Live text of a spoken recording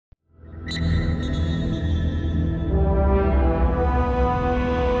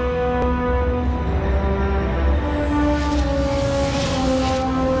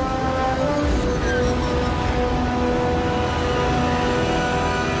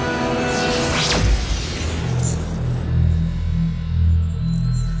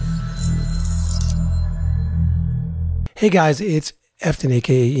Hey guys, it's Efton,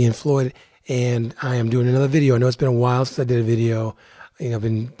 aka Ian Floyd, and I am doing another video. I know it's been a while since I did a video. I've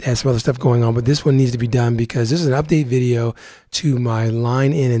been had some other stuff going on, but this one needs to be done because this is an update video to my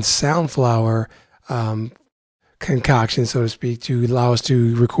line in and Soundflower concoction, so to speak, to allow us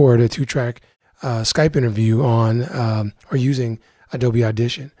to record a 2-track Skype interview on or using Adobe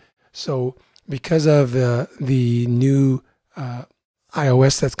Audition. So because of the new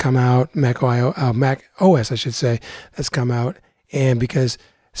iOS that's come out, Mac OS, I should say, that's come out, and because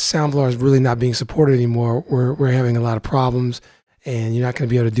Soundflower is really not being supported anymore, we're having a lot of problems, and you're not going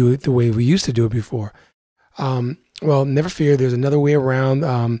to be able to do it the way we used to do it before. Well, never fear, there's another way around.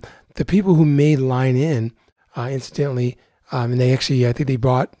 The people who made Line In, incidentally, and they actually, I think they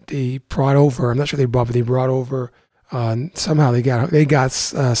brought over, I'm not sure they brought, but they brought over, somehow they got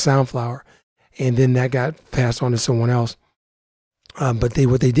Soundflower, and then that got passed on to someone else. But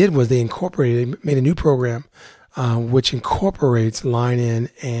what they did was they made a new program, which incorporates Line In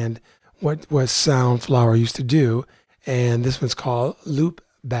and what Soundflower used to do. And this one's called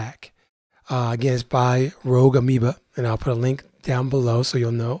Loopback. Again, it's by Rogue Amoeba, and I'll put a link down below so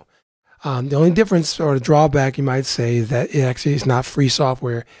you'll know. The only difference or the drawback you might say is that it actually is not free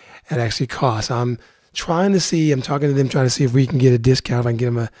software. It actually costs. I'm talking to them, trying to see if we can get a discount, if I can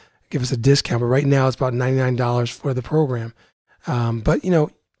get them give us a discount. But right now it's about $99 for the program. But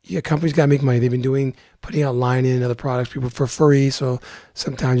companies got to make money. They've been putting out Line In and other products, people for free. So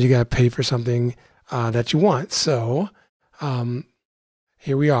sometimes you got to pay for something that you want. So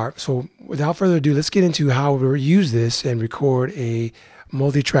here we are. So without further ado, let's get into how we use this and record a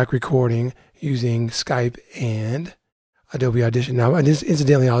multi-track recording using Skype and Adobe Audition. Now,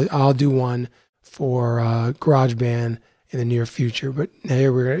 incidentally, I'll do one for GarageBand in the near future. But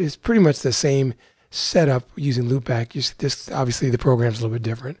here it's pretty much the same setup using Loopback. Obviously the program's a little bit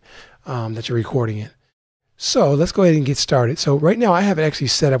different that you're recording in. So let's go ahead and get started. So right now I have it actually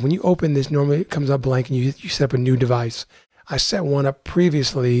set up. When you open this, normally it comes up blank and you set up a new device. I set one up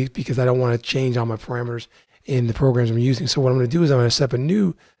previously because I don't want to change all my parameters in the programs I'm using. So what I'm going to do is I'm going to set up a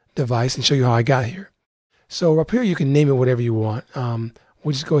new device and show you how I got here. So up here you can name it whatever you want.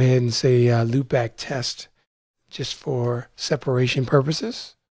 We'll just go ahead and say Loopback test just for separation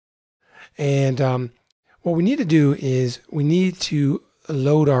purposes. And what we need to do is we need to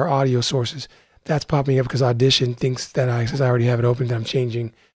load our audio sources. That's popping up because Audition thinks that since I already have it open, that I'm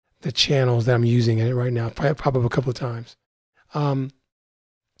changing the channels that I'm using in it right now. Probably pop up a couple of times. What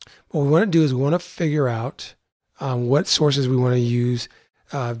we want to do is we want to figure out what sources we want to use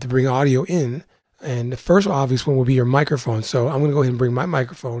to bring audio in. And the first obvious one will be your microphone. So I'm going to go ahead and bring my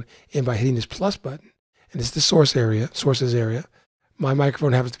microphone in by hitting this plus button. And it's the sources area. My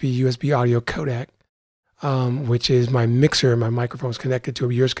microphone happens to be USB audio codec, which is my mixer. My microphone is connected to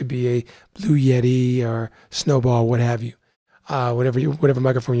it. Yours could be a Blue Yeti or Snowball, what have you. Whatever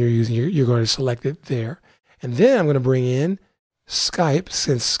microphone you're using, you're going to select it there. And then I'm going to bring in Skype,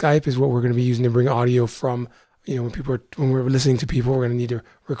 since Skype is what we're going to be using to bring audio from, when we're listening to people, we're going to need to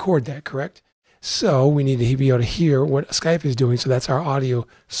record that, correct? So we need to be able to hear what Skype is doing. So that's our audio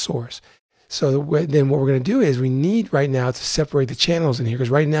source. So then what we're going to do is we need right now to separate the channels in here, because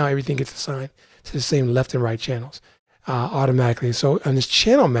right now everything gets assigned to the same left and right channels automatically. So on this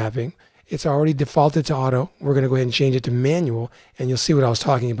channel mapping, it's already defaulted to auto. We're going to go ahead and change it to manual, and you'll see what I was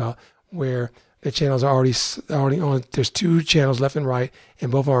talking about, where the channels are already on. There's 2 channels left and right,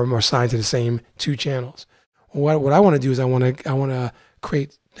 and both of them are assigned to the same 2 channels. What I want to do is I want to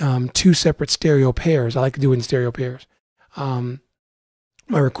create 2 separate stereo pairs. I like to do it in stereo pairs.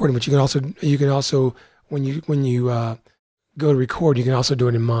 My recording, but you can also when you go to record, you can also do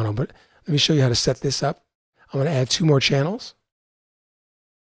it in mono. But let me show you how to set this up. I'm going to add 2 more channels,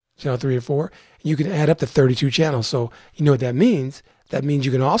 channel 3 and 4. And you can add up to 32 channels. So you know what that means? That means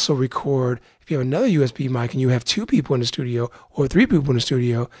you can also record if you have another USB mic and you have 2 people in the studio or 3 people in the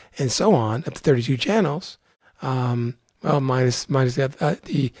studio, and so on, up to 32 channels. Well, minus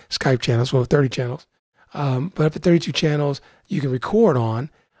the Skype channels, so 30 channels. But up to 32 channels you can record on,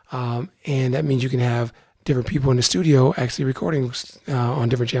 and that means you can have different people in the studio actually recording on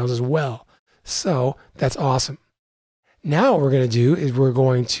different channels as well. So that's awesome. Now what we're going to do is we're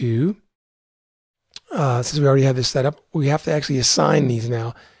going to, since we already have this set up, we have to actually assign these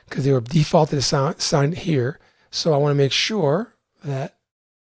now because they were defaulted assigned here. So I want to make sure that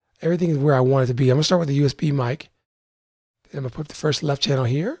everything is where I want it to be. I'm going to start with the USB mic. I'm going to put the first left channel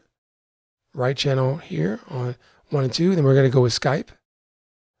here, right channel here on 1 and 2. Then we're going to go with Skype.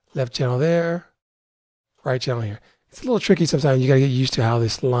 Left channel there, right channel here. It's a little tricky sometimes. You got to get used to how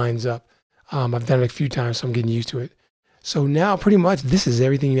this lines up. I've done it a few times, so I'm getting used to it. So now pretty much this is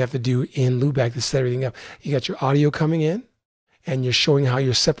everything you have to do in Loopback to set everything up. You got your audio coming in and you're showing how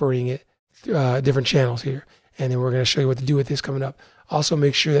you're separating it, different channels here. And then we're going to show you what to do with this coming up. Also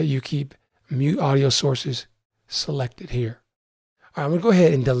make sure that you keep mute audio sources selected here. All right, I'm going to go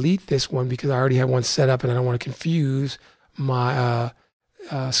ahead and delete this one because I already have one set up and I don't want to confuse my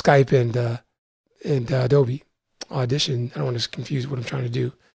Skype and Adobe Audition. I don't want to confuse what I'm trying to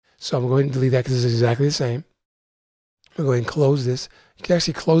do. So I'm going to go ahead and delete that because it's exactly the same. I'm going to go ahead and close this. You can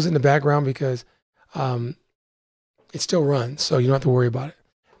actually close it in the background because it still runs, so you don't have to worry about it.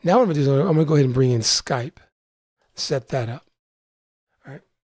 Now what I'm going to do is I'm going to go ahead and bring in Skype, set that up. All right.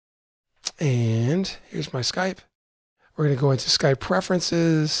 And here's my Skype. We're going to go into Skype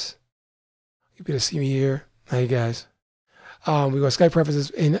Preferences. You'll be able to see me here. Hi, guys. We go to Skype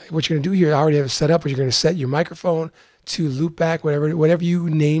Preferences, and what you're going to do here, I already have it set up, but you're going to set your microphone to Loopback, whatever you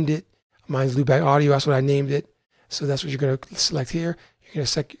named it. Mine's Loopback Audio, that's what I named it. So that's what you're going to select here. You're going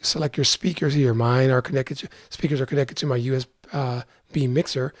to select your speakers here. Mine are connected speakers are connected to my USB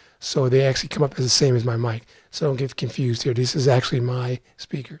mixer, so they actually come up as the same as my mic. So don't get confused here. This is actually my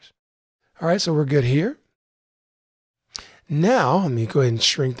speakers. All right, so we're good here. Now, let me go ahead and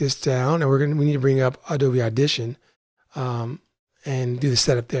shrink this down, and we need to bring up Adobe Audition and do the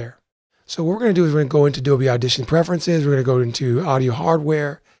setup there. So what we're going to do is we're going to go into Adobe Audition Preferences. We're going to go into Audio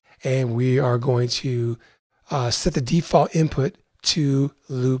Hardware, and we are going to set the default input to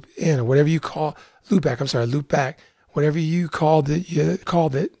loop in, or whatever you call Loopback. I'm sorry, Loopback. Whatever you called it,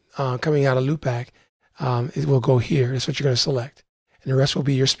 coming out of Loopback, it will go here. That's what you're going to select, and the rest will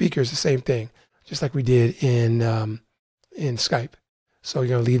be your speakers. The same thing, just like we did in Skype. So you're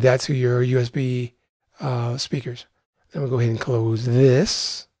going to leave that to your USB speakers. Then we'll go ahead and close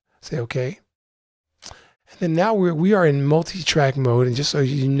this. Say OK. And then now we are in multi-track mode, and just so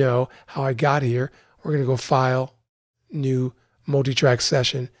you know how I got here, we're going to go File, New, Multitrack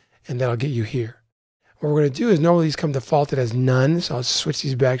Session, and that'll get you here. What we're going to do is normally these come defaulted as none, so I'll switch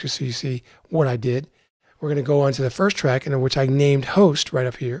these back just so you see what I did. We're going to go on to the first track, in which I named Host right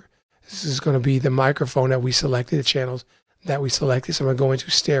up here. This is going to be the microphone that we selected, the channels that we selected. So I'm going to go into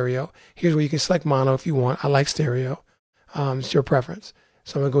stereo. Here's where you can select mono if you want. I like stereo. It's your preference.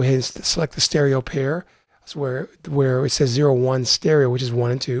 So I'm going to go ahead and select the stereo pair. That's where it says 01 stereo, which is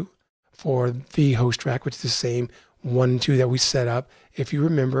 1 and 2, for the host track, which is the same 1 and 2 that we set up. If you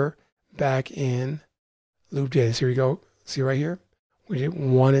remember back in Loop Data, here we go. See right here? We did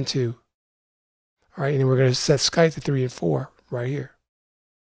 1 and 2. All right, and then we're going to set Skype to 3 and 4 right here.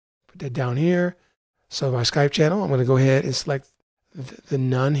 Put that down here. So my Skype channel, I'm going to go ahead and select the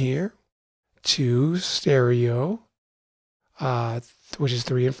none here to stereo, which is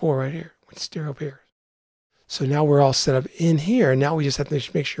 3 and 4 right here, with stereo pairs. So now we're all set up in here. Now we just have to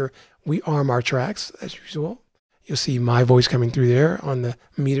make sure we arm our tracks as usual. You'll see my voice coming through there on the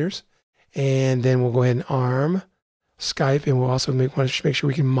meters. And then we'll go ahead and arm Skype, and we'll also want to make sure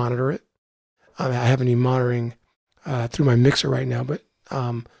we can monitor it. I haven't any monitoring through my mixer right now, but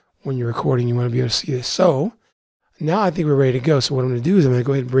when you're recording, you want to be able to see this. So now I think we're ready to go. So what I'm going to do is I'm going to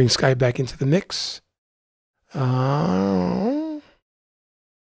go ahead and bring Skype back into the mix. And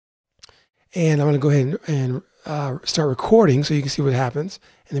I'm going to go ahead and start recording so you can see what happens.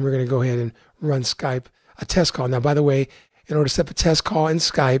 And then we're going to go ahead and run Skype a test call. Now, by the way, in order to set up a test call in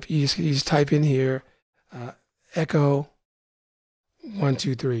Skype, you just type in here, echo 1,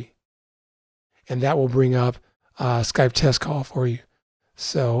 2, 3. And that will bring up Skype test call for you.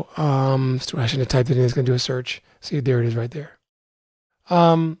 So I shouldn't have typed it in. It's going to do a search. See, there it is right there.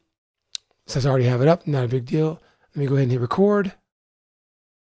 Since I already have it up, not a big deal. Let me go ahead and hit record.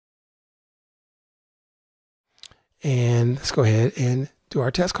 And let's go ahead and do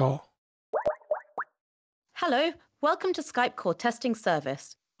our test call. Hello, welcome to Skype call testing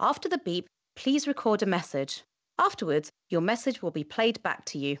service. After the beep, please record a message. Afterwards, your message will be played back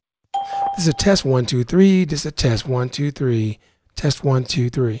to you. This is a test 1, 2, 3. This is a test 1, 2, 3. Test 1, 2,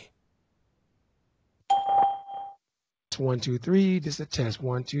 3. 1, 2, 3. This is a test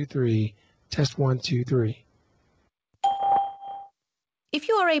 1, 2, 3. Test 1, 2, 3. If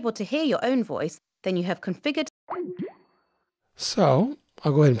you are able to hear your own voice, then you have configured. So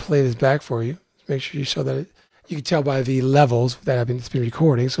I'll go ahead and play this back for you. Make sure you show that you can tell by the levels that it's been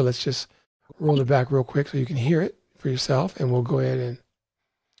recording. So let's just roll it back real quick so you can hear it for yourself. And we'll go ahead and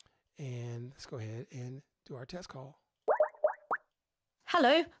let's go ahead and do our test call.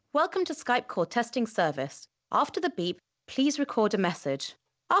 Hello, welcome to Skype call testing service. After the beep, please record a message.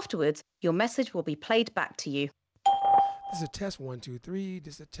 Afterwards, your message will be played back to you. This is a test 1, 2, 3.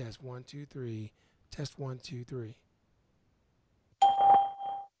 This is a test 1, 2, 3. Test 1, 2, 3.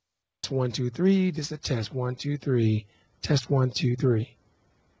 1, 2, 3. This is a test 1, 2, 3. Test 1, 2, 3.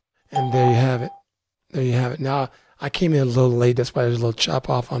 And there you have it. There you have it. Now, I came in a little late. That's why there's a little chop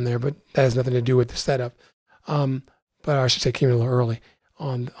off on there, but that has nothing to do with the setup. But I should say came in a little early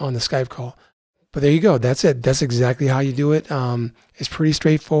on the Skype call. But there you go. That's it. That's exactly how you do it. It's pretty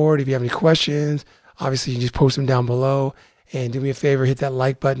straightforward. If you have any questions, obviously you just post them down below. And do me a favor, hit that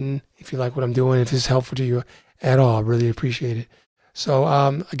like button if you like what I'm doing. If it's helpful to you at all, I really appreciate it. So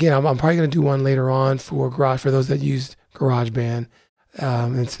again, I'm probably going to do one later on for those that used GarageBand.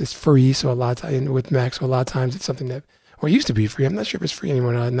 It's free, so a lot of times with Mac, so a lot of times it's something that, or it used to be free. I'm not sure if it's free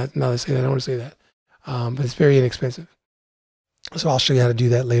anymore. Now that I say that, I don't want to say that. But it's very inexpensive. So I'll show you how to do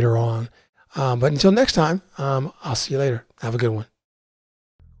that later on. But until next time, I'll see you later. Have a good one.